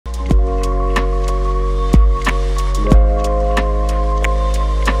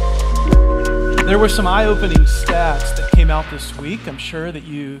There were some eye-opening stats that came out this week. I'm sure that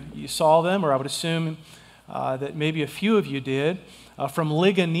you saw them, or I would assume that maybe a few of you did, from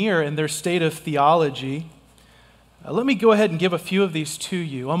Ligonier and their state of theology. Let me go ahead and give a few of these to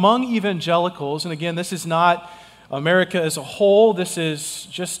you. Among evangelicals, and again, this is not America as a whole, this is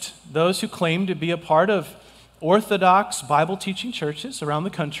just those who claim to be a part of Orthodox Bible-teaching churches around the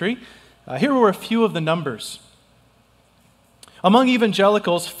country. Here were a few of the numbers. Among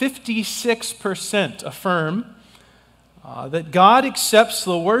evangelicals, 56% affirm that God accepts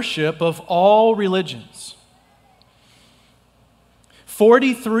the worship of all religions.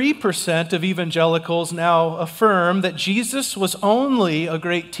 43% of evangelicals now affirm that Jesus was only a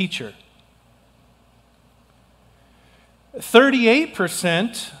great teacher.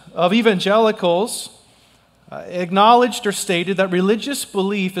 38% of evangelicals acknowledged or stated that religious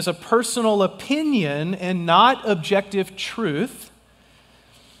belief is a personal opinion and not objective truth.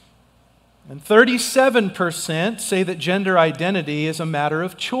 And 37% say that gender identity is a matter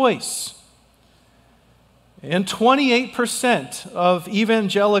of choice. And 28% of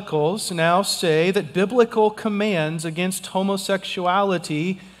evangelicals now say that biblical commands against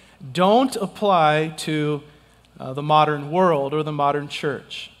homosexuality don't apply to the modern world or the modern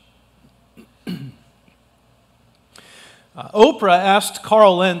church. Oprah asked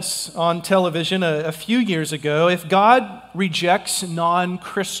Carl Lentz on television a few years ago if God rejects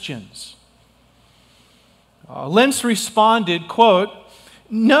non-Christians. Lentz responded, quote,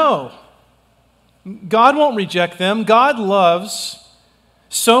 "No, God won't reject them. God loves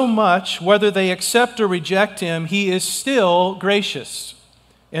so much, whether they accept or reject Him, He is still gracious,"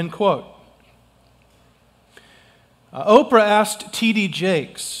 end quote. Oprah asked T.D.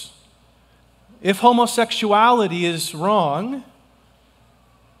 Jakes if homosexuality is wrong.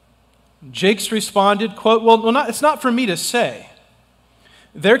 Jakes responded, quote, well, it's not for me to say.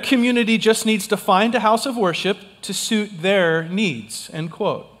 Their community just needs to find a house of worship to suit their needs, end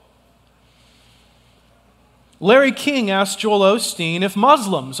quote. Larry King asked Joel Osteen if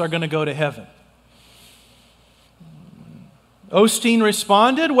Muslims are going to go to heaven. Osteen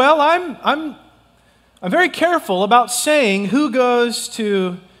responded, well, I'm very careful about saying who goes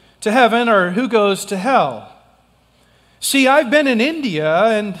to heaven or who goes to hell. See, I've been in India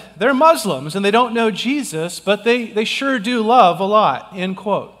and they're Muslims and they don't know Jesus, but they sure do love a lot, end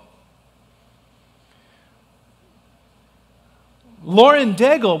quote. Lauren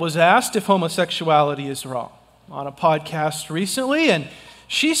Daigle was asked if homosexuality is wrong on a podcast recently, and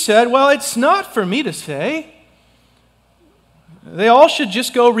she said, well, it's not for me to say. They all should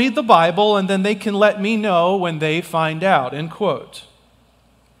just go read the Bible and then they can let me know when they find out, end quote.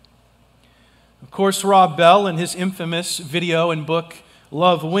 Of course, Rob Bell, in his infamous video and book,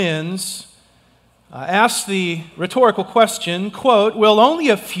 Love Wins, asked the rhetorical question, quote, will only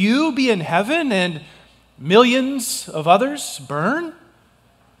a few be in heaven and millions of others burn?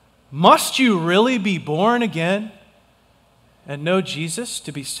 Must you really be born again and know Jesus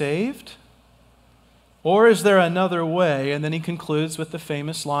to be saved? Or is there another way? And then he concludes with the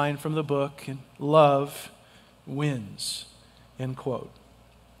famous line from the book, love wins, end quote.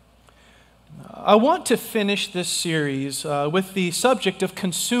 I want to finish this series with the subject of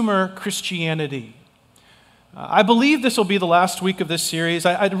consumer Christianity. I believe this will be the last week of this series.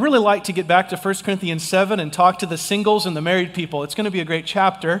 I'd really like to get back to 1 Corinthians 7 and talk to the singles and the married people. It's going to be a great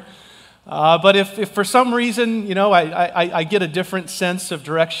chapter. But if for some reason, I get a different sense of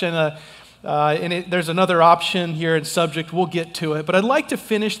direction, there's another option here in subject, we'll get to it. But I'd like to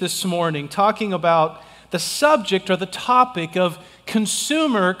finish this morning talking about the subject or the topic of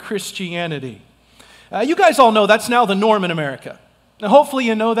consumer Christianity. You guys all know that's now the norm in America. Now, hopefully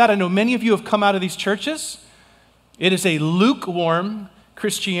you know that. I know many of you have come out of these churches. It is a lukewarm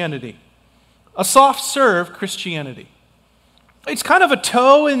Christianity, a soft-serve Christianity. It's kind of a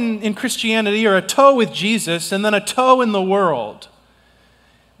toe in Christianity, or a toe with Jesus, and then a toe in the world,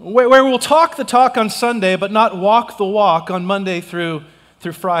 where we'll talk the talk on Sunday, but not walk the walk on Monday through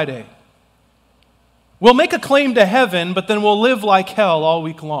Friday. We'll make a claim to heaven, but then we'll live like hell all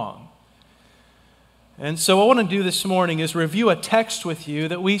week long. And so what I want to do this morning is review a text with you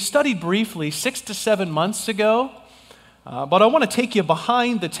that we studied briefly 6 to 7 months ago. But I want to take you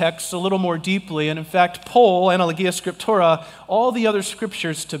behind the text a little more deeply, and in fact, pull Analogia Scriptura, all the other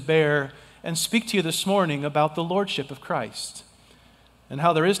scriptures to bear, and speak to you this morning about the lordship of Christ and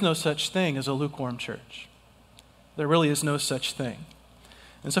how there is no such thing as a lukewarm church. There really is no such thing.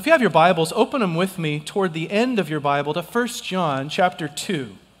 And so if you have your Bibles, open them with me toward the end of your Bible to 1 John chapter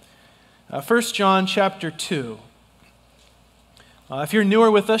 2. 1 John chapter 2. If you're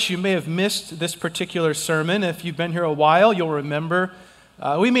newer with us, you may have missed this particular sermon. If you've been here a while, you'll remember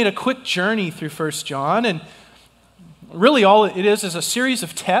We made a quick journey through 1 John, and really all it is a series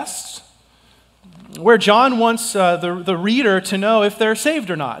of tests where John wants the reader to know if they're saved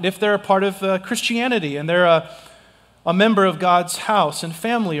or not, if they're a part of Christianity and they're a member of God's house and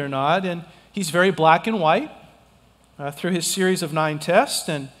family or not. And he's very black and white through his series of 9 tests.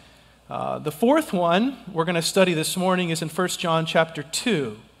 And the fourth one we're going to study this morning is in 1 John chapter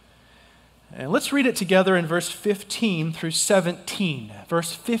 2. And let's read it together in verse 15 through 17.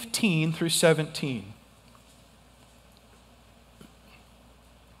 Verse 15 through 17.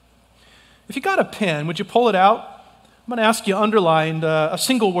 If you got a pen, would you pull it out? I'm going to ask you to underline a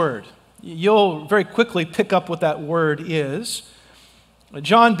single word. You'll very quickly pick up what that word is.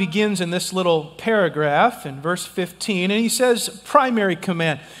 John begins in this little paragraph in verse 15, and he says, primary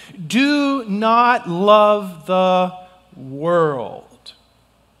command, do not love the world,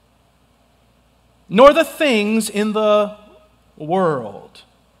 nor the things in the world.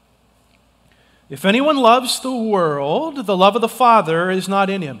 If anyone loves the world, the love of the Father is not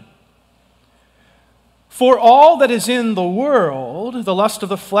in him. For all that is in the world, the lust of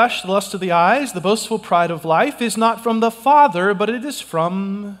the flesh, the lust of the eyes, the boastful pride of life, is not from the Father, but it is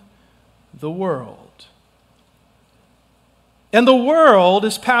from the world. And the world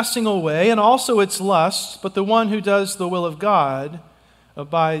is passing away, and also its lusts, but the one who does the will of God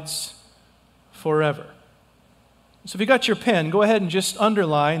abides forever. So if you got your pen, go ahead and just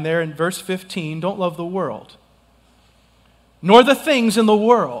underline there in verse 15, don't love the world, nor the things in the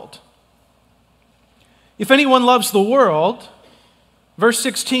world. If anyone loves the world, verse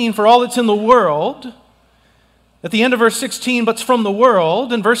 16, for all that's in the world, at the end of verse 16, but's from the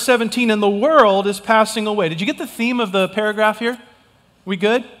world, and verse 17, and the world is passing away. Did you get the theme of the paragraph here? We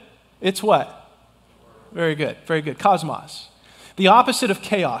good? It's what? Very good, very good. Cosmos. The opposite of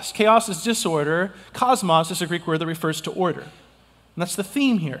chaos. Chaos is disorder. Cosmos is a Greek word that refers to order. And that's the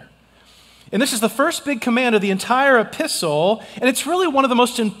theme here. And this is the first big command of the entire epistle, and it's really one of the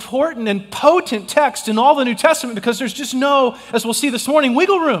most important and potent texts in all the New Testament because there's just no, as we'll see this morning,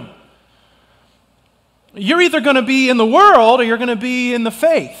 wiggle room. You're either going to be in the world or you're going to be in the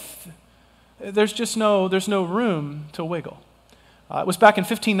faith. There's no room to wiggle. It was back in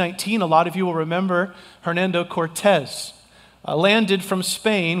 1519, a lot of you will remember, Hernando Cortez landed from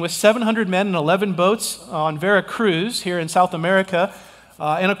Spain with 700 men and 11 boats on Veracruz here in South America.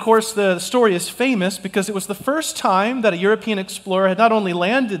 And of course, the story is famous because it was the first time that a European explorer had not only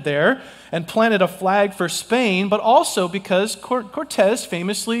landed there and planted a flag for Spain, but also because Cortez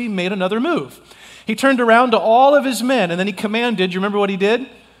famously made another move. He turned around to all of his men, and then he commanded, you remember what he did?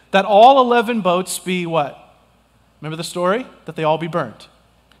 That all 11 boats be what? Remember the story? That they all be burnt.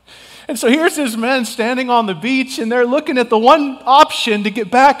 And so here's his men standing on the beach, and they're looking at the one option to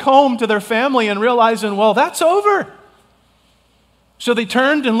get back home to their family and realizing, well, that's over. So they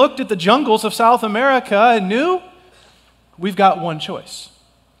turned and looked at the jungles of South America and knew we've got one choice.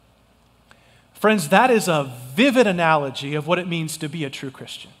 Friends, that is a vivid analogy of what it means to be a true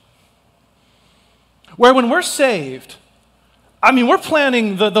Christian. Where when we're saved, we're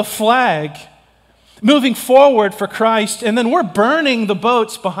planting the flag, moving forward for Christ, and then we're burning the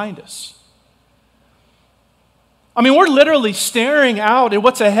boats behind us. We're literally staring out at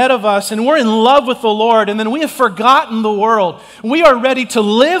what's ahead of us, and we're in love with the Lord, and then we have forgotten the world. We are ready to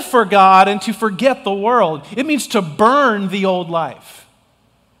live for God and to forget the world. It means to burn the old life,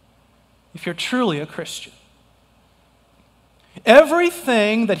 if you're truly a Christian.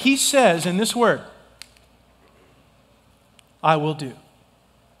 Everything that he says in this word, I will do.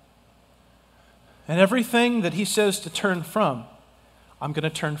 And everything that he says to turn from, I'm going to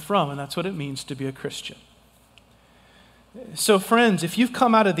turn from, and that's what it means to be a Christian. So friends, if you've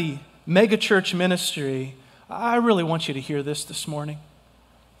come out of the megachurch ministry, I really want you to hear this morning.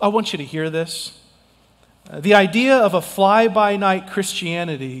 I want you to hear this. The idea of a fly-by-night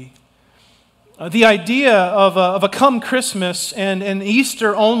Christianity, the idea of a come Christmas and an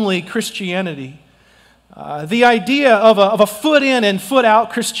Easter-only Christianity, the idea of a foot in and foot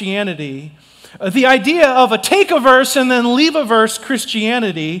out Christianity, the idea of a take a verse and then leave a verse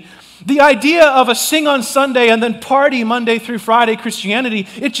Christianity, the idea of a sing on Sunday and then party Monday through Friday Christianity,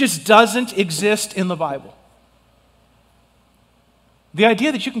 it just doesn't exist in the Bible. The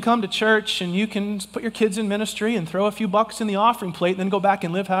idea that you can come to church and you can put your kids in ministry and throw a few bucks in the offering plate and then go back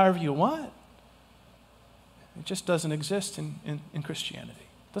and live however you want, it just doesn't exist in Christianity.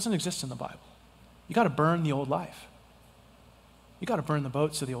 It doesn't exist in the Bible. You got to burn the old life. You got to burn the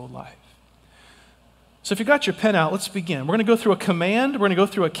boats of the old life. So if you got your pen out, let's begin. We're going to go through a command, we're going to go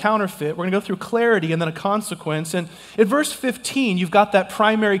through a counterfeit, we're going to go through clarity and then a consequence. And in verse 15, you've got that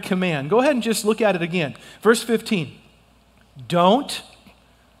primary command. Go ahead and just look at it again. Verse 15, don't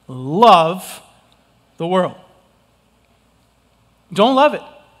love the world. Don't love it.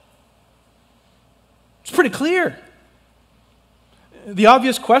 It's pretty clear. The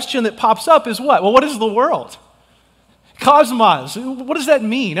obvious question that pops up is what? Well, what is the world? Cosmos, what does that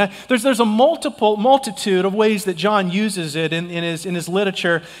mean? There's a multitude of ways that John uses it in his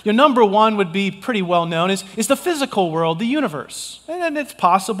literature. Number one would be pretty well known is the physical world, the universe. And it's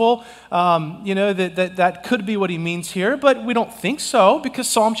possible, that could be what he means here, but we don't think so because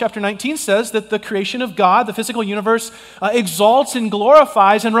Psalm chapter 19 says that the creation of God, the physical universe, exalts and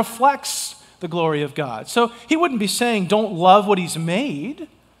glorifies and reflects the glory of God. So he wouldn't be saying don't love what he's made.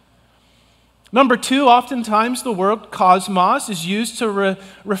 Number two, oftentimes the word cosmos is used to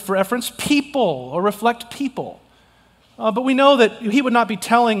reference people or reflect people. But we know that he would not be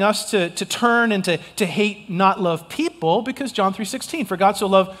telling us to turn and to hate, not love people, because John 3:16, for God so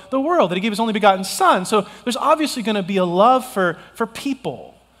loved the world that he gave his only begotten Son. So there's obviously going to be a love for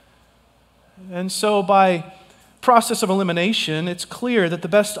people. And so by process of elimination, it's clear that the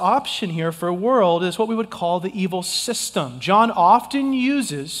best option here for a world is what we would call the evil system. John often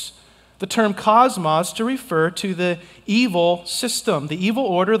uses the term cosmos to refer to the evil system, the evil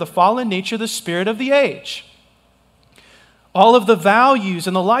order, the fallen nature, the spirit of the age. All of the values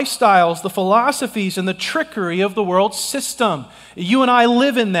and the lifestyles, the philosophies and the trickery of the world system. You and I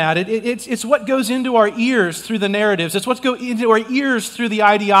live in that. It's what goes into our ears through the narratives. It's what goes into our ears through the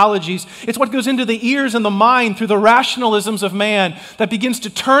ideologies. It's what goes into the ears and the mind through the rationalisms of man that begins to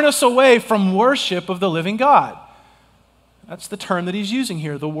turn us away from worship of the living God. That's the term that he's using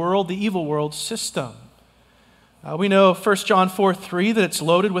here, the world, the evil world system. We know 1 John 4:3 that it's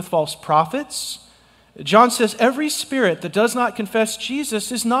loaded with false prophets. John says every spirit that does not confess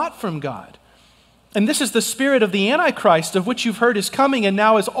Jesus is not from God. And this is the spirit of the Antichrist, of which you've heard is coming and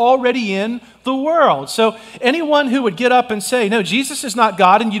now is already in the world. So anyone who would get up and say, no, Jesus is not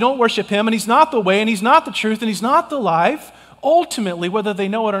God and you don't worship him and he's not the way and he's not the truth and he's not the life, ultimately, whether they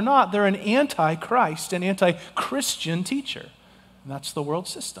know it or not, they're an anti-Christ, an anti-Christian teacher. And that's the world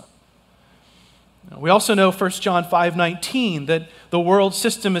system. We also know 1 John 5:19 that the world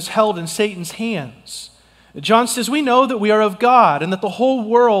system is held in Satan's hands. John says we know that we are of God and that the whole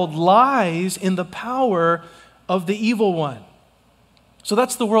world lies in the power of the evil one. So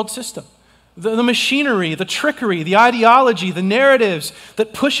that's the world system. The machinery, the trickery, the ideology, the narratives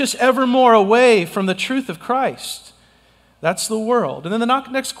that push us ever more away from the truth of Christ. That's the world. And then the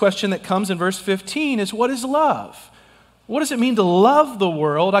next question that comes in verse 15 is, what is love? What does it mean to love the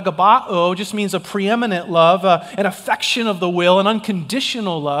world? Agabao just means a preeminent love, an affection of the will, an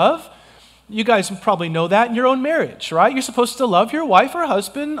unconditional love. You guys probably know that in your own marriage, right? You're supposed to love your wife or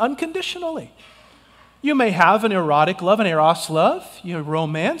husband unconditionally. You may have an erotic love, an eros love, your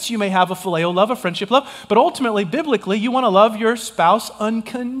romance. You may have a phileo love, a friendship love. But ultimately, biblically, you want to love your spouse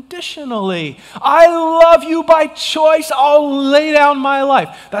unconditionally. I love you by choice. I'll lay down my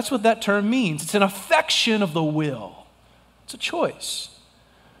life. That's what that term means. It's an affection of the will. It's a choice.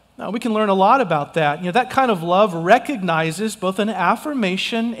 Now, we can learn a lot about that. That kind of love recognizes both an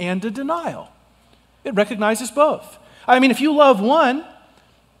affirmation and a denial. It recognizes both. I mean, if you love one,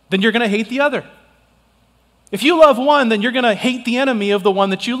 then you're going to hate the other. If you love one, then you're going to hate the enemy of the one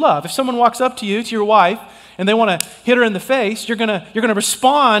that you love. If someone walks up to you, to your wife, and they want to hit her in the face, you're going to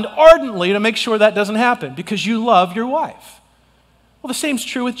respond ardently to make sure that doesn't happen because you love your wife. Well, the same's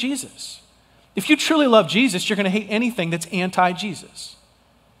true with Jesus. If you truly love Jesus, you're going to hate anything that's anti-Jesus.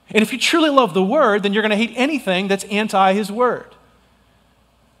 And if you truly love the Word, then you're going to hate anything that's anti His Word.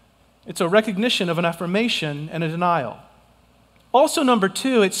 It's a recognition of an affirmation and a denial. Also, number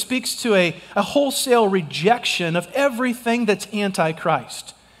two, it speaks to a wholesale rejection of everything that's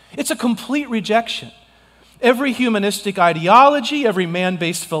anti-Christ. It's a complete rejection. Every humanistic ideology, every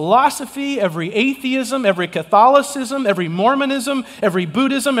man-based philosophy, every atheism, every Catholicism, every Mormonism, every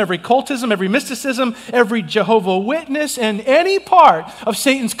Buddhism, every cultism, every mysticism, every Jehovah's Witness, and any part of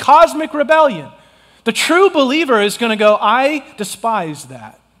Satan's cosmic rebellion. The true believer is going to go, I despise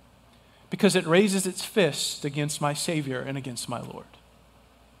that because it raises its fist against my Savior and against my Lord.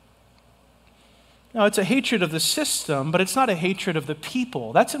 Now, it's a hatred of the system, but it's not a hatred of the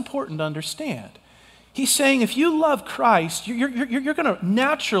people. That's important to understand. He's saying if you love Christ, you're going to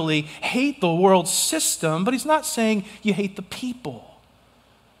naturally hate the world system, but he's not saying you hate the people.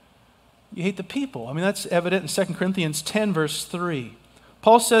 You hate the people. I mean, that's evident in 2 Corinthians 10, verse 3.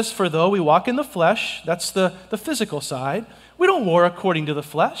 Paul says, for though we walk in the flesh, that's the physical side, we don't war according to the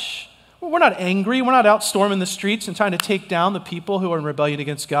flesh. We're not angry. We're not out storming the streets and trying to take down the people who are in rebellion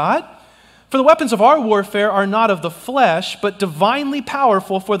against God. For the weapons of our warfare are not of the flesh, but divinely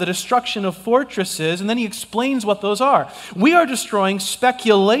powerful for the destruction of fortresses. And then he explains what those are. We are destroying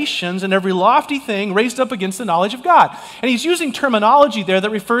speculations and every lofty thing raised up against the knowledge of God. And he's using terminology there that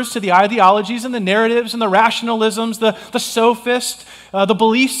refers to the ideologies and the narratives and the rationalisms, the sophist, the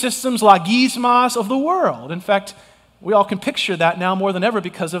belief systems, logismos of the world. In fact, we all can picture that now more than ever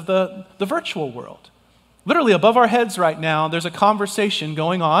because of the virtual world. Literally above our heads right now, there's a conversation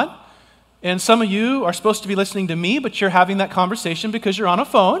going on. And some of you are supposed to be listening to me, but you're having that conversation because you're on a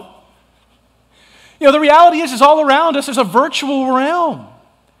phone. You know, the reality is all around us, there's a virtual realm.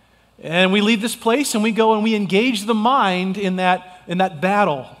 And we leave this place and we go and we engage the mind in that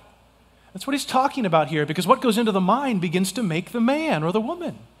battle. That's what he's talking about here, because what goes into the mind begins to make the man or the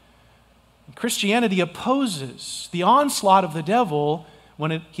woman. Christianity opposes the onslaught of the devil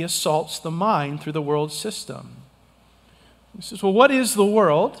when he assaults the mind through the world system. He says, well, what is the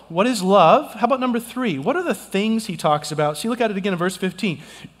world? What is love? How about number 3? What are the things he talks about? So you look at it again in verse 15.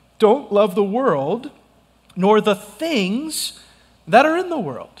 Don't love the world, nor the things that are in the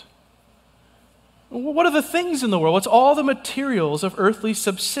world. What are the things in the world? It's all the materials of earthly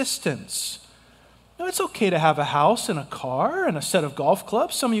subsistence. Now, it's okay to have a house and a car and a set of golf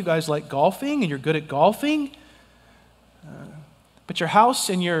clubs. Some of you guys like golfing and you're good at golfing. But your house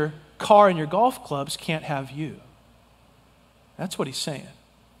and your car and your golf clubs can't have you. That's what he's saying.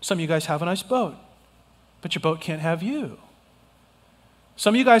 Some of you guys have a nice boat, but your boat can't have you.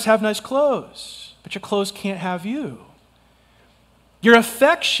 Some of you guys have nice clothes, but your clothes can't have you. Your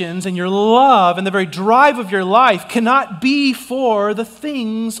affections and your love and the very drive of your life cannot be for the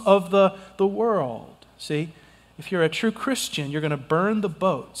things of the world. See, if you're a true Christian, you're going to burn the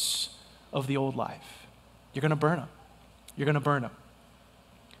boats of the old life. You're going to burn them. You're going to burn them.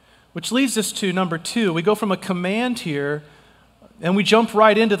 Which leads us to number 2. We go from a command here and we jump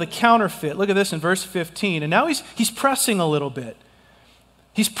right into the counterfeit. Look at this in verse 15. And now he's pressing a little bit.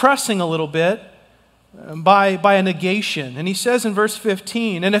 He's pressing a little bit by a negation. And he says in verse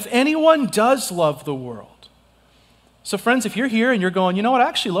 15, and if anyone does love the world. So friends, if you're here and you're going, you know what, I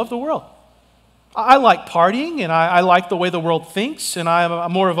actually love the world. I like partying, and I like the way the world thinks, and I'm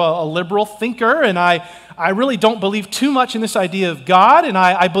more of a liberal thinker, and I really don't believe too much in this idea of God, and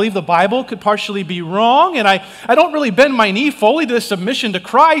I believe the Bible could partially be wrong, and I don't really bend my knee fully to submission to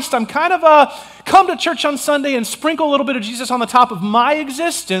Christ. I'm kind of a come to church on Sunday and sprinkle a little bit of Jesus on the top of my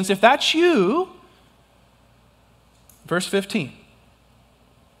existence. If that's you, verse 15,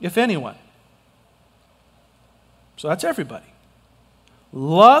 if anyone, so that's everybody,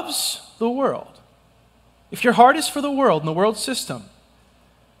 loves the world. If your heart is for the world and the world system,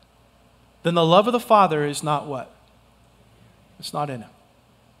 then the love of the Father is not what? It's not in him.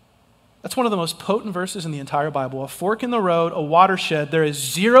 That's one of the most potent verses in the entire Bible. A fork in the road, a watershed. There is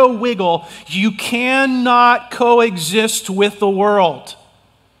zero wiggle. You cannot coexist with the world.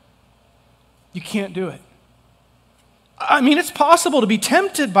 You can't do it. I mean, it's possible to be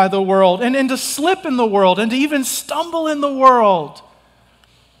tempted by the world and to slip in the world and to even stumble in the world.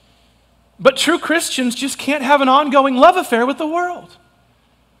 But true Christians just can't have an ongoing love affair with the world.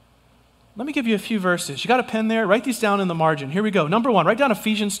 Let me give you a few verses. You got a pen there? Write these down in the margin. Here we go. Number 1, write down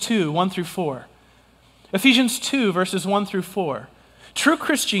Ephesians 2, 1 through 4. Ephesians 2, verses 1 through 4. True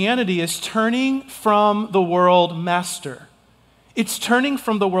Christianity is turning from the world master. It's turning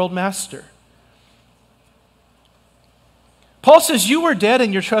from the world master. Paul says you were dead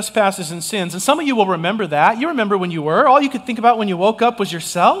in your trespasses and sins. And some of you will remember that. You remember when you were. All you could think about when you woke up was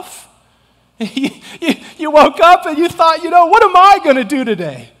yourself. You woke up and you thought, what am I going to do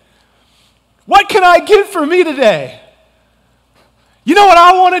today? What can I get for me today? You know what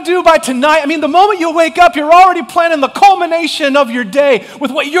I want to do by tonight? I mean, the moment you wake up, you're already planning the culmination of your day with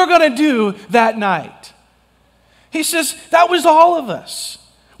what you're going to do that night. He says, that was all of us.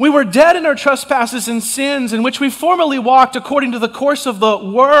 We were dead in our trespasses and sins in which we formerly walked according to the course of the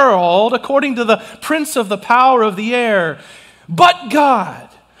world, according to the prince of the power of the air. But God,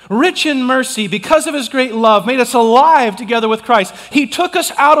 rich in mercy, because of his great love, made us alive together with Christ. He took us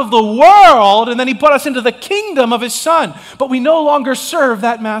out of the world, and then he put us into the kingdom of his Son. But we no longer serve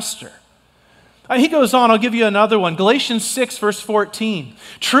that master. He goes on, I'll give you another one. Galatians 6, verse 14.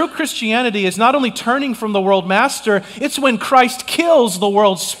 True Christianity is not only turning from the world master, it's when Christ kills the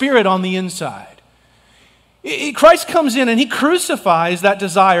world spirit on the inside. Christ comes in and he crucifies that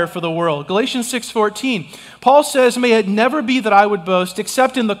desire for the world. Galatians 6:14. Paul says, may it never be that I would boast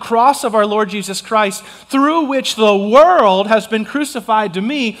except in the cross of our Lord Jesus Christ, through which the world has been crucified to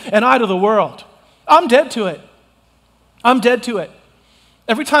me and I to the world. I'm dead to it. I'm dead to it.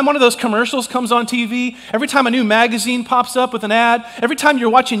 Every time one of those commercials comes on TV, every time a new magazine pops up with an ad, every time you're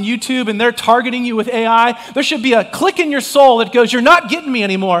watching YouTube and they're targeting you with AI, there should be a click in your soul that goes, you're not getting me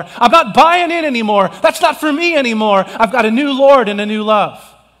anymore. I'm not buying in anymore. That's not for me anymore. I've got a new Lord and a new love.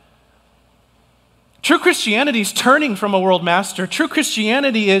 True Christianity is turning from a world master. True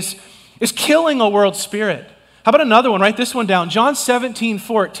Christianity is killing a world spirit. How about another one? Write this one down. John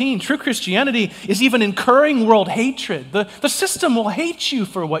 17:14. True Christianity is even incurring world hatred. The system will hate you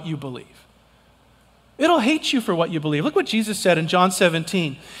for what you believe. It'll hate you for what you believe. Look what Jesus said in John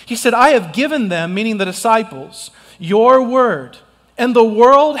 17. He said, I have given them, meaning the disciples, your word, and the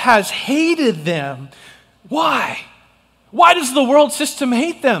world has hated them. Why? Why does the world system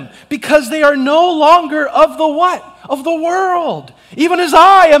hate them? Because they are no longer of the what? Of the world. Even as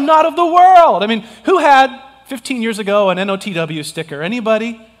I am not of the world. I mean, who had 15 years ago an NOTW sticker?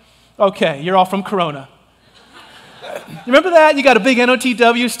 Anybody? Okay, you're all from Corona. Remember that? You got a big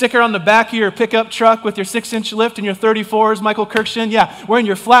NOTW sticker on the back of your pickup truck with your 6-inch lift and your 34s, Michael Kirkshin. Yeah, wearing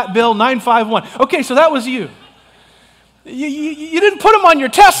your flat bill 951. Okay, so that was you. You didn't put them on your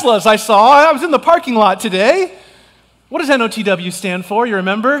Teslas, I saw. I was in the parking lot today. What does NOTW stand for? You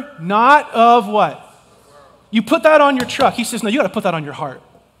remember? Not of what? You put that on your truck. He says, no, you got to put that on your heart.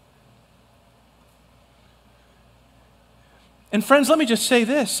 And friends, let me just say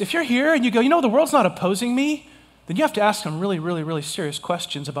this. If you're here and you go, the world's not opposing me, then you have to ask some really, really, really serious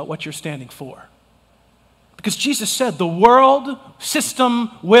questions about what you're standing for. Because Jesus said the world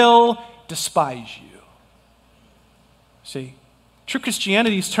system will despise you. See, true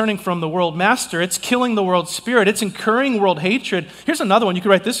Christianity is turning from the world master. It's killing the world spirit. It's incurring world hatred. Here's another one. You could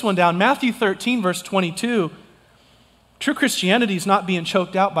write this one down. Matthew 13, verse 22. True Christianity is not being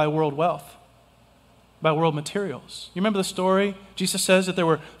choked out by world wealth, by world materials. You remember the story? Jesus says that there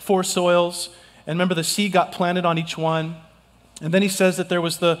were 4 soils, and remember the seed got planted on each one. And then he says that there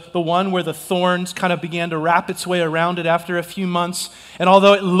was the one where the thorns kind of began to wrap its way around it after a few months. And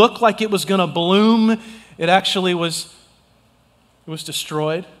although it looked like it was going to bloom, it actually was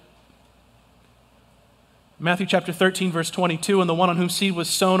destroyed. Matthew chapter 13, verse 22, and the one on whom seed was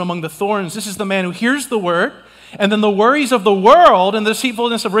sown among the thorns, this is the man who hears the word, and then the worries of the world and the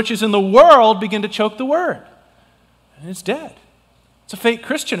deceitfulness of riches in the world begin to choke the word. And it's dead. It's a fake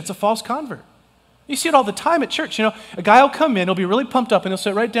Christian. It's a false convert. You see it all the time at church. A guy will come in, he'll be really pumped up, and he'll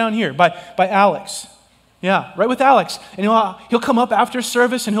sit right down here by Alex. Yeah, right with Alex. And he'll come up after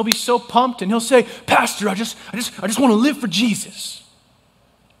service, and he'll be so pumped, and he'll say, Pastor, I just want to live for Jesus.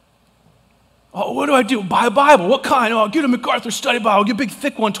 Oh, what do I do? Buy a Bible. What kind? Oh, I'll get a MacArthur study Bible. I'll get a big,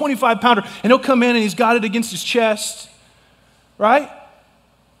 thick one, 25-pounder. And he'll come in and he's got it against his chest, right?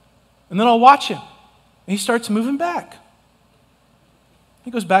 And then I'll watch him. And he starts moving back.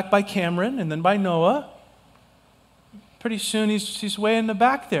 He goes back by Cameron and then by Noah. Pretty soon he's way in the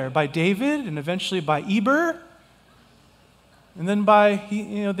back there, by David and eventually by Eber. And then by,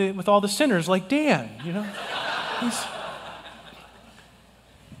 with all the sinners like Dan,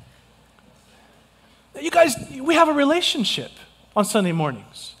 You guys, we have a relationship on Sunday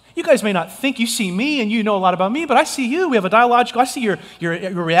mornings. You guys may not think you see me and you know a lot about me, but I see you. We have a dialogical, I see your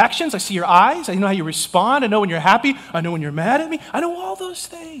reactions. I see your eyes. I know how you respond. I know when you're happy. I know when you're mad at me. I know all those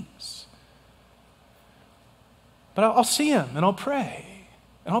things. But I'll see him and I'll pray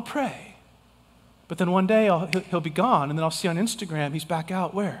and I'll pray. But then one day he'll be gone, and then I'll see on Instagram he's back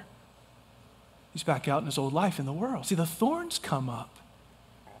out where? He's back out in his old life in the world. See, the thorns come up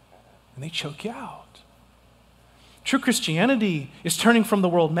and they choke you out. True Christianity is turning from the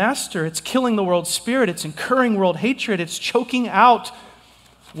world master. It's killing the world spirit. It's incurring world hatred. It's choking out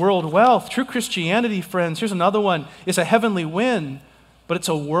world wealth. True Christianity, friends, here's another one, is a heavenly win, but it's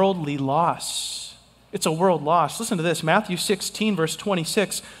a worldly loss. It's a world loss. Listen to this, Matthew 16, verse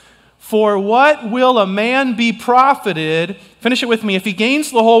 26. For what will a man be profited, finish it with me, if he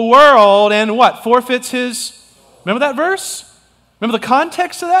gains the whole world and what? Forfeits his, remember that verse? Remember the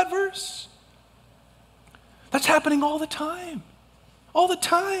context of that verse? That's happening all the time. All the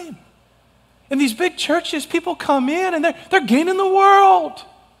time. In these big churches, people come in and they're gaining the world.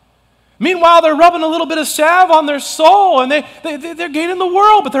 Meanwhile, they're rubbing a little bit of salve on their soul, and they're gaining the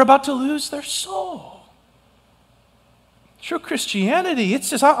world, but they're about to lose their soul. True Christianity, it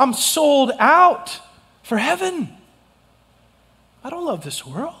says, I'm sold out for heaven. I don't love this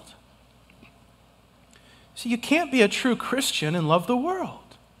world. See, you can't be a true Christian and love the world.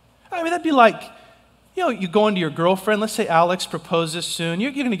 I mean, that'd be like, you go into your girlfriend. Let's say Alex proposes soon.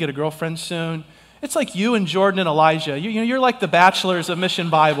 You're going to get a girlfriend soon. It's like you and Jordan and Elijah. You're like the bachelors of Mission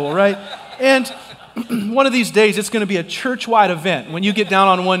Bible, right? And one of these days, it's going to be a church-wide event when you get down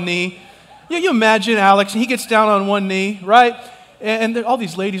on one knee. You imagine Alex, and he gets down on one knee, right? and all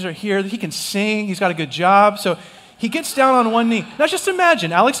these ladies are here. He can sing. He's got a good job. So he gets down on one knee. Now just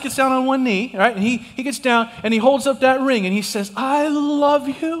imagine, Alex gets down on one knee, right? And he gets down and he holds up that ring and he says, I love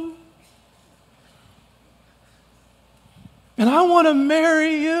you. And I want to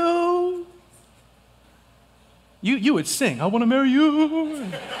marry you. You would sing, I want to marry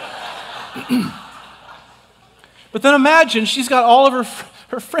you. But then imagine she's got all of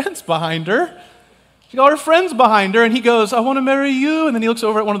her friends behind her. She got her friends behind her, and he goes, I want to marry you. And then he looks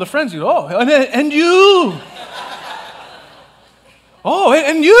over at one of the friends and goes, oh, and you. Oh,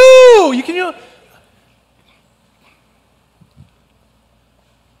 and you. You.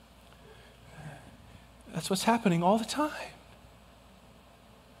 That's what's happening all the time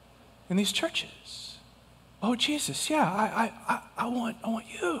in these churches. Oh, Jesus, yeah, I want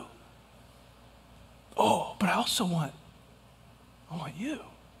you. Oh, but I also want you.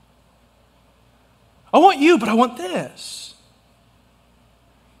 I want you, but I want this.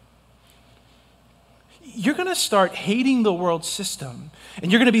 You're going to start hating the world system,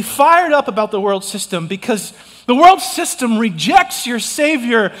 and you're going to be fired up about the world system because the world system rejects your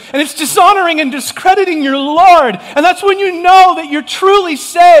Savior, and it's dishonoring and discrediting your Lord. And that's when you know that you're truly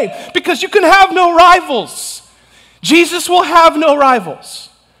saved, because you can have no rivals. Jesus will have no rivals.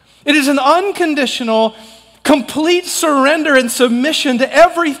 It is an unconditional, complete surrender and submission to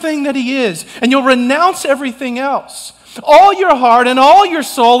everything that He is, and you'll renounce everything else. All your heart and all your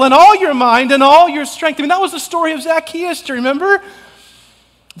soul and all your mind and all your strength. I mean, that was the story of Zacchaeus, do you remember?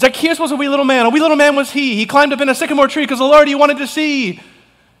 Zacchaeus was a wee little man. A wee little man was he. He climbed up in a sycamore tree because the Lord he wanted to see.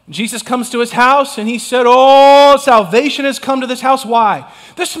 Jesus comes to his house and he said, oh, salvation has come to this house. Why?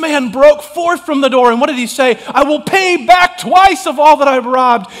 This man broke forth from the door. And what did he say? I will pay back twice of all that I've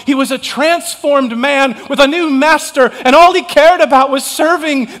robbed. He was a transformed man with a new master, and all he cared about was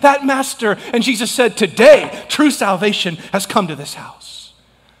serving that master. And Jesus said, today, true salvation has come to this house.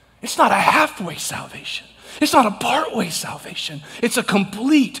 It's not a halfway salvation. It's not a partway salvation. It's a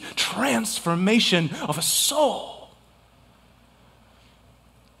complete transformation of a soul.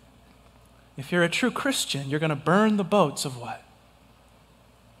 If you're a true Christian, you're going to burn the boats of what?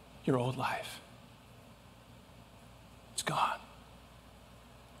 Your old life. It's gone.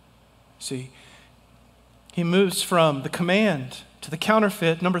 See, he moves from the command to the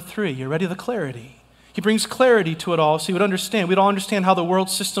counterfeit. Number 3, you ready? The clarity. He brings clarity to it all so you would understand. We'd all understand how the world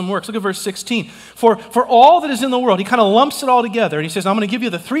system works. Look at verse 16. For all that is in the world, he kind of lumps it all together. And he says, I'm going to give you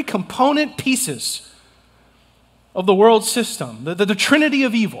the 3 component pieces of the world system, the trinity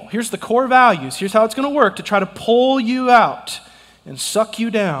of evil. Here's the core values. Here's how it's going to work to try to pull you out and suck you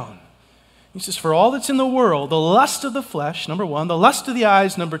down. He says, for all that's in the world, the lust of the flesh, number 1, the lust of the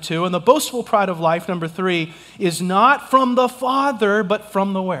eyes, number 2, and the boastful pride of life, number 3, is not from the Father, but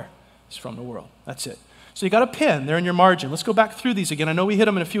from the where? It's from the world. That's it. So you got a pen there in your margin. Let's go back through these again. I know we hit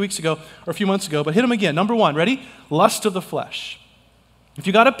them a few weeks ago or a few months ago, but hit them again. Number 1, ready? Lust of the flesh. If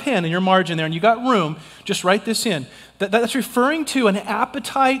you got a pen in your margin there and you got room, just write this in. That's referring to an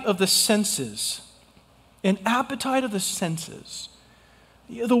appetite of the senses. An appetite of the senses.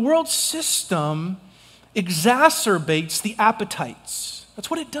 The world system exacerbates the appetites. That's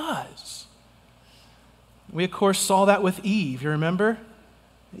what it does. We, of course, saw that with Eve. You remember?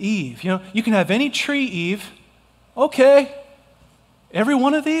 Eve. You know, you can have any tree, Eve. Okay. Every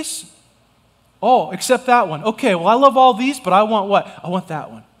one of these? Oh, except that one. Okay, well, I love all these, but I want what? I want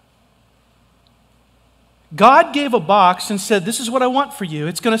that one. God gave a box and said, this is what I want for you.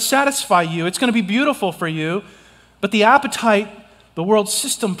 It's going to satisfy you. It's going to be beautiful for you. But the appetite, the world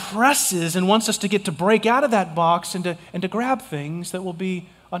system presses and wants us to get to break out of that box and to grab things that will be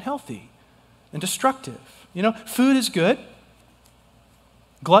unhealthy and destructive. You know, food is good.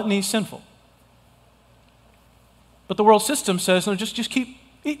 Gluttony is sinful. But the world system says, no, just keep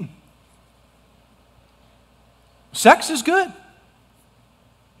eating. Sex is good. In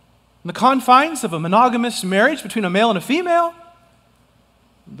the confines of a monogamous marriage between a male and a female,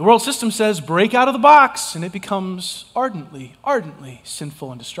 the world system says break out of the box, and it becomes ardently, ardently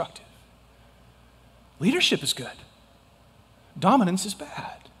sinful and destructive. Leadership is good. Dominance is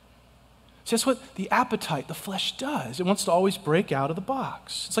bad. See, that's what the appetite, the flesh does. It wants to always break out of the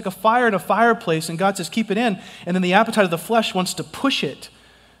box. It's like a fire in a fireplace, and God says keep it in, and then the appetite of the flesh wants to push it.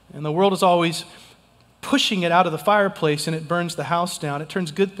 And the world is always pushing it out of the fireplace, and it burns the house down. It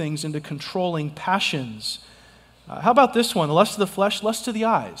turns good things into controlling passions. How about this one? The lust of the flesh, lust of the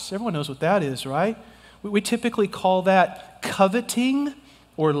eyes. Everyone knows what that is, right? We typically call that coveting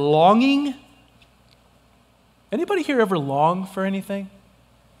or longing. Anybody here ever long for anything?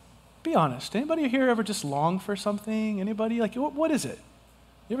 Be honest. Anybody here ever just long for something? Anybody? Like, what is it?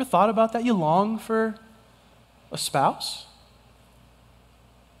 You ever thought about that? You long for a spouse?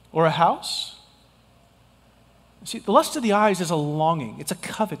 or a house? See, the lust of the eyes is a longing. It's a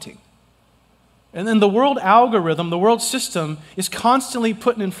coveting. And then the world algorithm, the world system, is constantly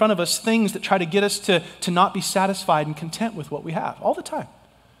putting in front of us things that try to get us to not be satisfied and content with what we have all the time.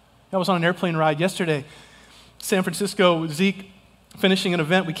 I was on an airplane ride yesterday, San Francisco, with Zeke, finishing an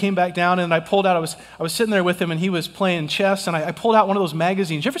event. We came back down, and I pulled out, I was sitting there with him, and he was playing chess, and I pulled out one of those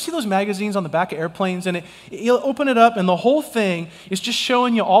magazines. You ever see those magazines on the back of airplanes? And you'll open it up, and the whole thing is just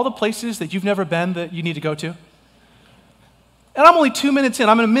showing you all the places that you've never been that you need to go to. And I'm only 2 minutes in.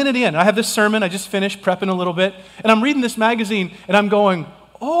 I'm a minute in. I have this sermon. I just finished prepping a little bit. And I'm reading this magazine, and I'm going,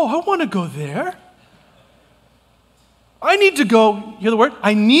 oh, I want to go there. I need to go, you hear the word?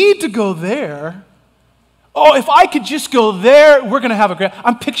 I need to go there. Oh, if I could just go there, we're going to have a great...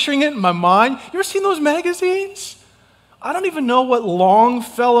 I'm picturing it in my mind. You ever seen those magazines? I don't even know what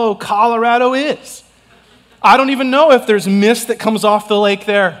Longfellow, Colorado is. I don't even know if there's mist that comes off the lake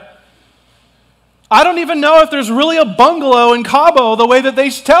there. I don't even know if there's really a bungalow in Cabo the way that they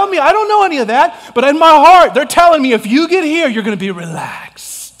tell me. I don't know any of that. But in my heart, they're telling me if you get here, you're going to be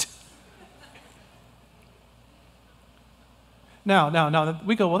relaxed. Now,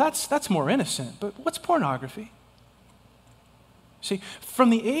 we go, well, that's more innocent. But what's pornography? See,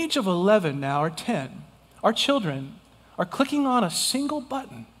 from the age of 11 now, or 10, our children are clicking on a single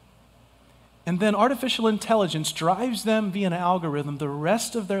button. And then artificial intelligence drives them via an algorithm the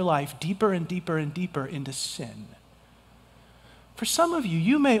rest of their life deeper and deeper and deeper into sin. For some of you,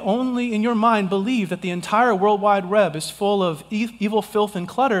 you may only in your mind believe that the entire World Wide Web is full of evil, filth, and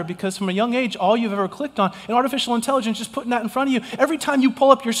clutter because from a young age, all you've ever clicked on, and artificial intelligence is putting that in front of you. Every time you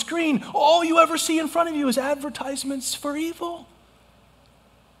pull up your screen, all you ever see in front of you is advertisements for evil.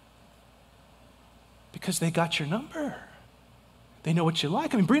 Because they got your number. They know what you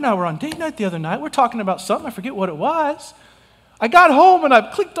like. I mean, Bree and I were on date night the other night. We're talking about something. I forget what it was. I got home and I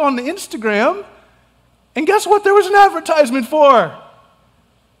clicked on the Instagram, and guess what there was an advertisement for?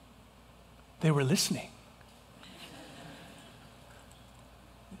 They were listening.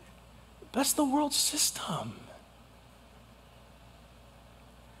 That's the world system.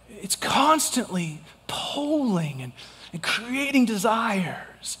 It's constantly polling and creating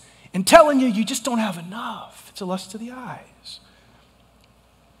desires and telling you you just don't have enough. It's a lust of the eyes.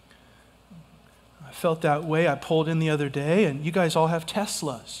 I felt that way. I pulled in the other day, and you guys all have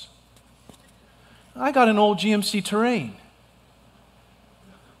Teslas. I got an old GMC Terrain.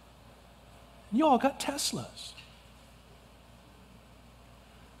 You all got Teslas.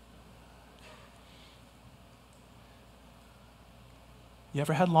 You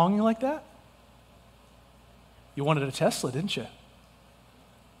ever had longing like that? You wanted a Tesla, didn't you?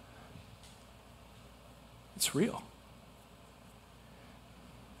 It's real.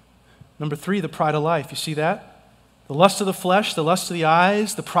 Number 3, the pride of life. You see that? The lust of the flesh, the lust of the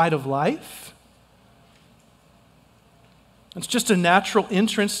eyes, the pride of life. It's just a natural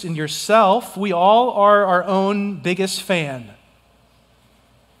interest in yourself. We all are our own biggest fan.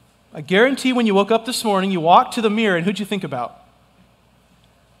 I guarantee when you woke up this morning, you walked to the mirror, and who'd you think about?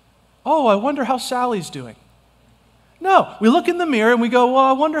 Oh, I wonder how Sally's doing. No, we look in the mirror and we go, well,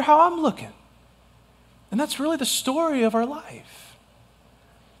 I wonder how I'm looking. And that's really the story of our life.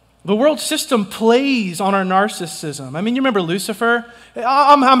 The world system plays on our narcissism. I mean, you remember Lucifer?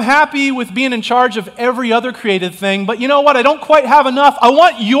 I'm happy with being in charge of every other created thing, but you know what? I don't quite have enough. I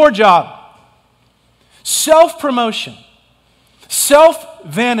want your job. Self-promotion,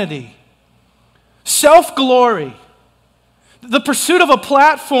 self-vanity, self-glory, the pursuit of a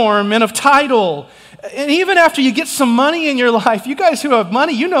platform and of title. And even after you get some money in your life, you guys who have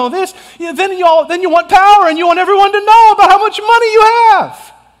money, you know this, then you want power and you want everyone to know about how much money you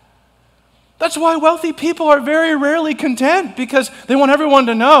have. That's why wealthy people are very rarely content, because they want everyone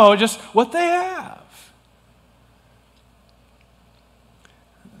to know just what they have.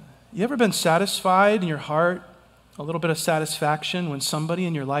 You ever been satisfied in your heart, a little bit of satisfaction when somebody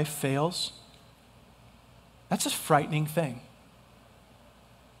in your life fails? That's a frightening thing.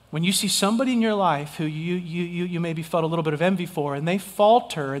 When you see somebody in your life who you maybe felt a little bit of envy for, and they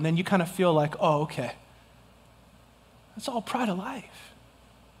falter, and then you kind of feel like, oh, okay. That's all pride of life.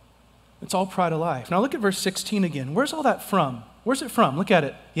 It's all pride of life. Now look at verse 16 again. Where's all that from? Where's it from? Look at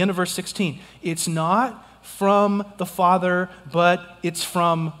it. The end of verse 16. It's not from the Father, but it's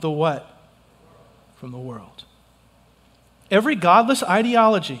from the what? From the world. Every godless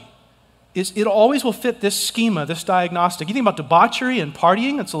ideology it always will fit this schema, this diagnostic. You think about debauchery and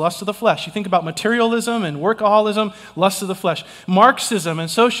partying, it's the lust of the flesh. You think about materialism and workaholism, lust of the flesh. Marxism and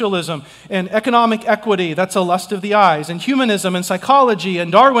socialism and economic equity, that's a lust of the eyes. And humanism and psychology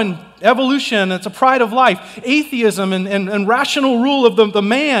and Darwin, evolution, it's a pride of life. Atheism and rational rule of the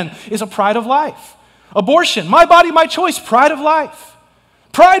man is a pride of life. Abortion, my body, my choice, pride of life.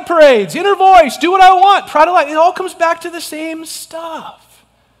 Pride parades, inner voice, do what I want, pride of life. It all comes back to the same stuff.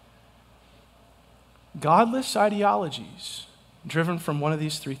 Godless ideologies driven from one of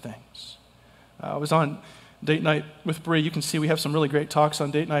these three things. I was on date night with Bree. You can see we have some really great talks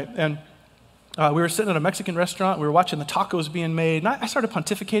on date night. And we were sitting at a Mexican restaurant. We were watching the tacos being made. And I started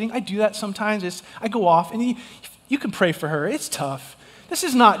pontificating. I do that sometimes. I go off, and you can pray for her. It's tough. This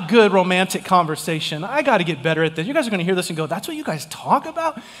is not good romantic conversation. I got to get better at this. You guys are going to hear this and go, that's what you guys talk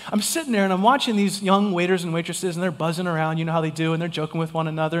about? I'm sitting there and I'm watching these young waiters and waitresses and they're buzzing around, you know how they do, and they're joking with one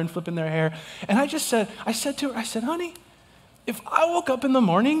another and flipping their hair. And I said to her, honey, if I woke up in the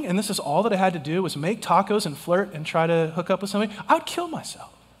morning and this is all that I had to do was make tacos and flirt and try to hook up with somebody, I would kill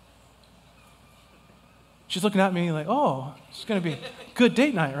myself. She's looking at me like, oh, it's going to be a good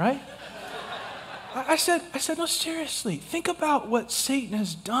date night, right? I said, no, seriously, think about what Satan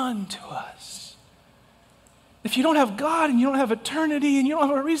has done to us. If you don't have God and you don't have eternity and you don't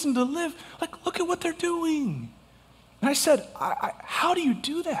have a reason to live, look at what they're doing. And I said, how do you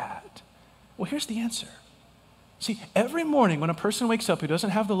do that? Well, here's the answer. See, every morning when a person wakes up who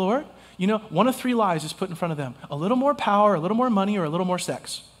doesn't have the Lord, one of three lies is put in front of them. A little more power, a little more money, or a little more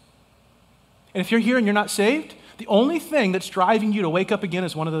sex. And if you're here and you're not saved, the only thing that's driving you to wake up again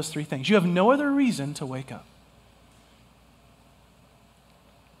is one of those three things. You have no other reason to wake up.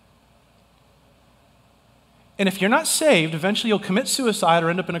 And if you're not saved, eventually you'll commit suicide or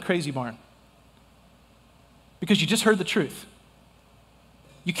end up in a crazy barn. Because you just heard the truth.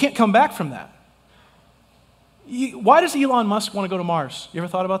 You can't come back from that. Why does Elon Musk want to go to Mars? You ever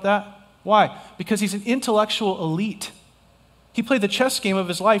thought about that? Why? Because he's an intellectual elite. He played the chess game of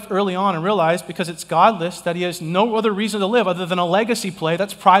his life early on and realized, because it's godless, that he has no other reason to live other than a legacy play.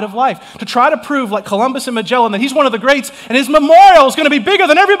 That's pride of life. To try to prove, like Columbus and Magellan, that he's one of the greats and his memorial is going to be bigger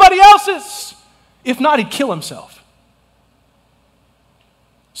than everybody else's. If not, he'd kill himself.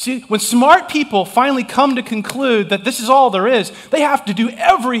 See, when smart people finally come to conclude that this is all there is, they have to do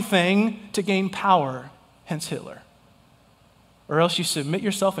everything to gain power, hence Hitler. Or else you submit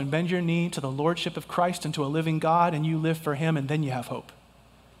yourself and bend your knee to the lordship of Christ and to a living God, and you live for him, and then you have hope.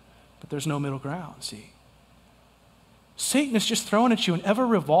 But there's no middle ground, see. Satan is just throwing at you an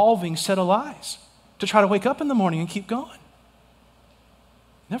ever-revolving set of lies to try to wake up in the morning and keep going.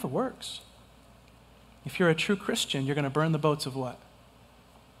 It never works. If you're a true Christian, you're going to burn the boats of what?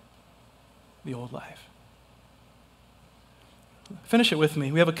 The old life. Finish it with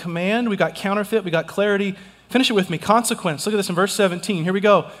me. We have a command, we got counterfeit, we got clarity. Finish it with me. Consequence. Look at this in verse 17. Here we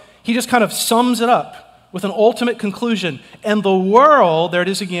go. He just kind of sums it up with an ultimate conclusion. And the world, there it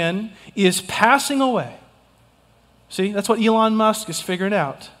is again, is passing away. See, that's what Elon Musk is figuring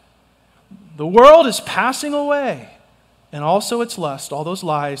out. The world is passing away, and also its lust, all those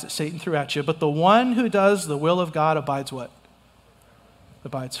lies that Satan threw at you. But the one who does the will of God abides what?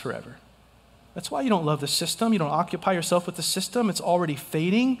 Abides forever. That's why you don't love the system. You don't occupy yourself with the system. It's already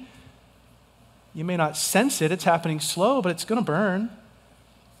fading. You may not sense it. It's happening slow, but it's going to burn.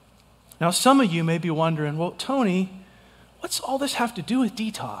 Now, some of you may be wondering, well, Tony, what's all this have to do with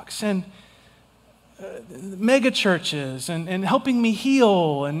detox and mega churches and helping me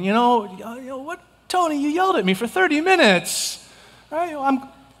heal? And, what, Tony, you yelled at me for 30 minutes. Right?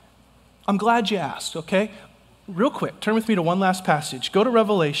 I'm glad you asked, okay? Real quick, turn with me to one last passage. Go to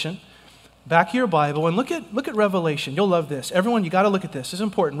Revelation. Back of your Bible and look at Revelation. You'll love this. Everyone, you got to look at this. This is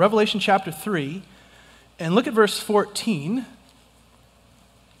important. Revelation chapter 3, and look at verse 14.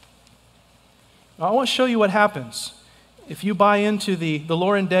 I want to show you what happens if you buy into the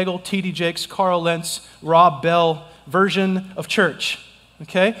Lauren Daigle, T.D. Jakes, Carl Lentz, Rob Bell version of church.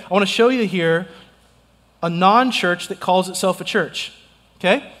 Okay? I want to show you here a non-church that calls itself a church.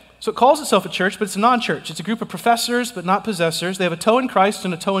 Okay? So it calls itself a church, but it's a non-church. It's a group of professors, but not possessors. They have a toe in Christ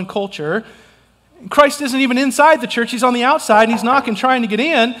and a toe in culture. Christ isn't even inside the church. He's on the outside, and he's knocking, trying to get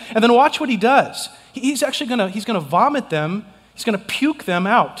in. And then watch what he does. He's actually going to vomit them. He's going to puke them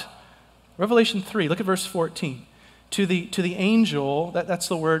out. Revelation 3, look at verse 14. To the angel, that's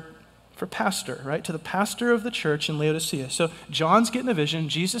the word for pastor, right? To the pastor of the church in Laodicea. So John's getting a vision.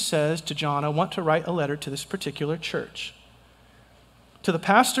 Jesus says to John, I want to write a letter to this particular church. To the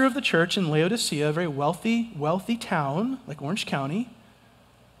pastor of the church in Laodicea, a very wealthy town, like Orange County,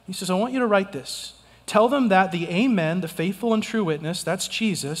 he says, I want you to write this. Tell them that the Amen, the faithful and true witness, that's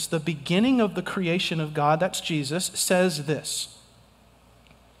Jesus, the beginning of the creation of God, that's Jesus, says this.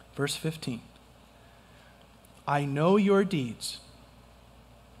 Verse 15. I know your deeds.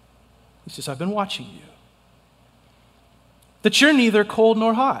 He says, I've been watching you. That you're neither cold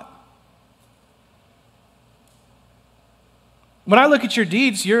nor hot. When I look at your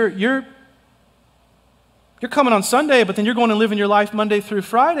deeds, you're coming on Sunday, but then you're going and living your life Monday through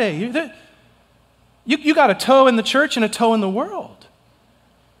Friday. You got a toe in the church and a toe in the world.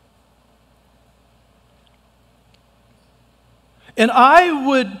 And I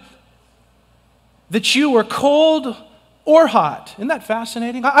would that you were cold or hot. Isn't that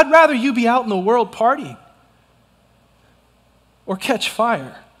fascinating? I'd rather you be out in the world partying or catch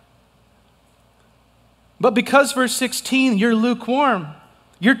fire. But because, verse 16, you're lukewarm,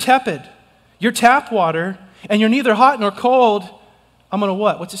 you're tepid, you're tap water, and you're neither hot nor cold, I'm going to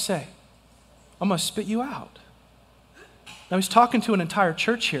what? What's it say? I'm going to spit you out. Now he's talking to an entire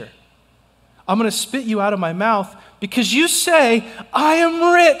church here. I'm going to spit you out of my mouth because you say, I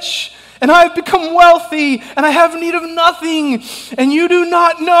am rich and I've become wealthy and I have need of nothing. And you do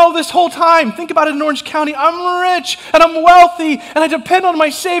not know this whole time. Think about it in Orange County. I'm rich and I'm wealthy and I depend on my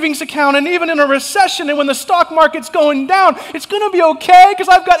savings account. And even in a recession and when the stock market's going down, it's going to be okay because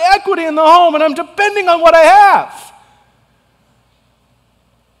I've got equity in the home and I'm depending on what I have.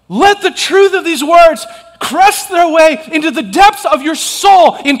 Let the truth of these words crest their way into the depths of your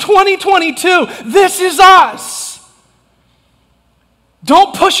soul in 2022. This is us.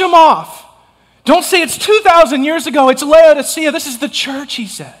 Don't push them off. Don't say it's 2,000 years ago, it's Laodicea. This is the church, he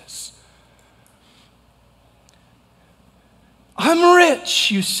says. I'm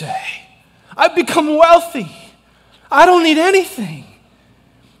rich, you say. I've become wealthy. I don't need anything.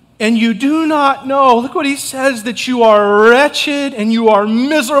 And you do not know, look what he says, that you are wretched and you are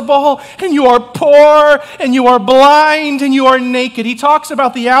miserable and you are poor and you are blind and you are naked. He talks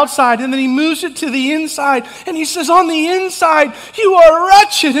about the outside and then he moves it to the inside and he says on the inside, you are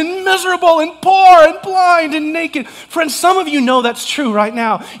wretched and miserable and poor and blind and naked. Friends, some of you know that's true right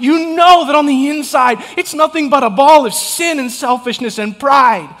now. You know that on the inside, it's nothing but a ball of sin and selfishness and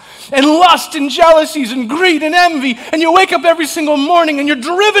pride and lust and jealousies and greed and envy, and you wake up every single morning and you're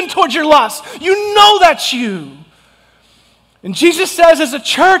driven towards your lust. You know that's you. And Jesus says as a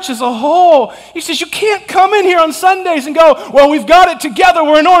church, as a whole, he says you can't come in here on Sundays and go, well, we've got it together,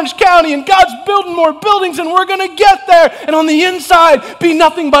 we're in Orange County and God's building more buildings and we're going to get there, and on the inside be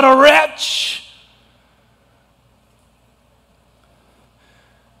nothing but a wretch.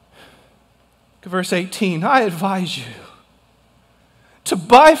 Verse 18, I advise you to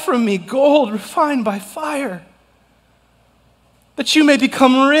buy from me gold refined by fire, that you may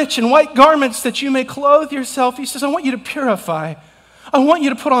become rich, and white garments that you may clothe yourself. He says, I want you to purify. I want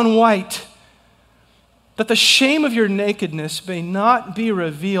you to put on white, that the shame of your nakedness may not be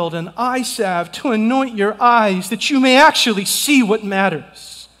revealed, and eye salve to anoint your eyes, that you may actually see what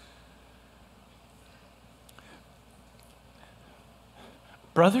matters.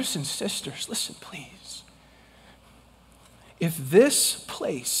 Brothers and sisters, listen, please. If this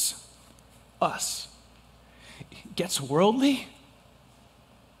place, us, gets worldly,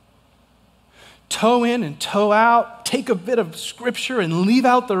 toe in and toe out, take a bit of scripture and leave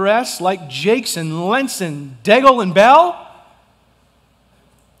out the rest like Jakes and Lentz and Daigle and Bell,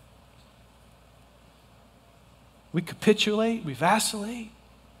 we capitulate, we vacillate.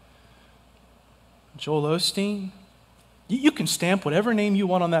 Joel Osteen. You can stamp whatever name you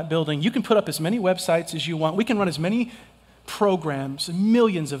want on that building. You can put up as many websites as you want. We can run as many programs,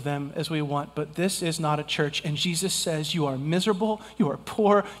 millions of them as we want, but this is not a church. And Jesus says, you are miserable, you are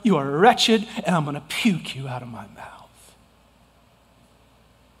poor, you are wretched, and I'm going to puke you out of my mouth.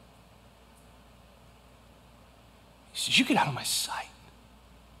 He says, you get out of my sight.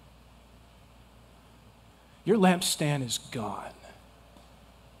 Your lampstand is gone.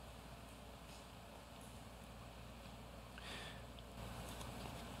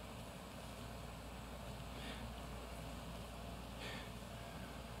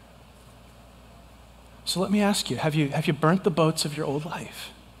 So let me ask you, have you burnt the boats of your old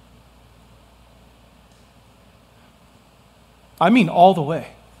life? I mean all the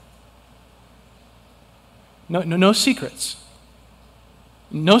way. No secrets.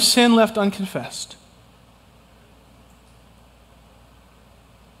 No sin left unconfessed.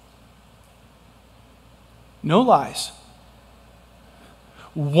 No lies.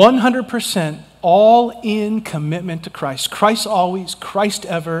 100% all-in commitment to Christ. Christ always, Christ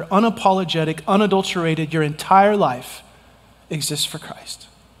ever, unapologetic, unadulterated. Your entire life exists for Christ.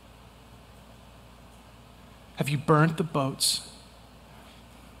 Have you burnt the boats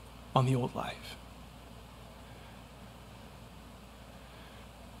on the old life?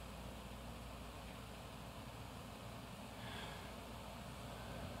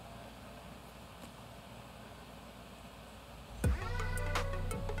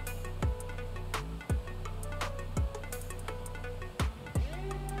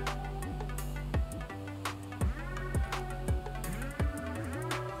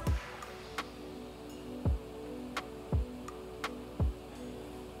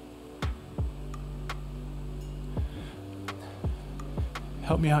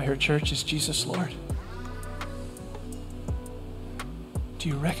 Help me out here, church. Is Jesus Lord? Do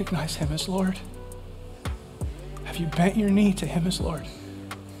you recognize him as Lord? Have you bent your knee to him as Lord?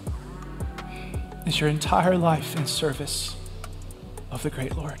 Is your entire life in service of the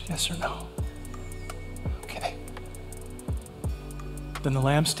great Lord? Yes or no? Okay. Then the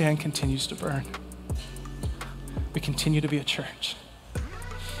lampstand continues to burn. We continue to be a church.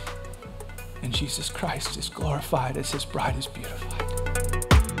 And Jesus Christ is glorified as his bride is beautified.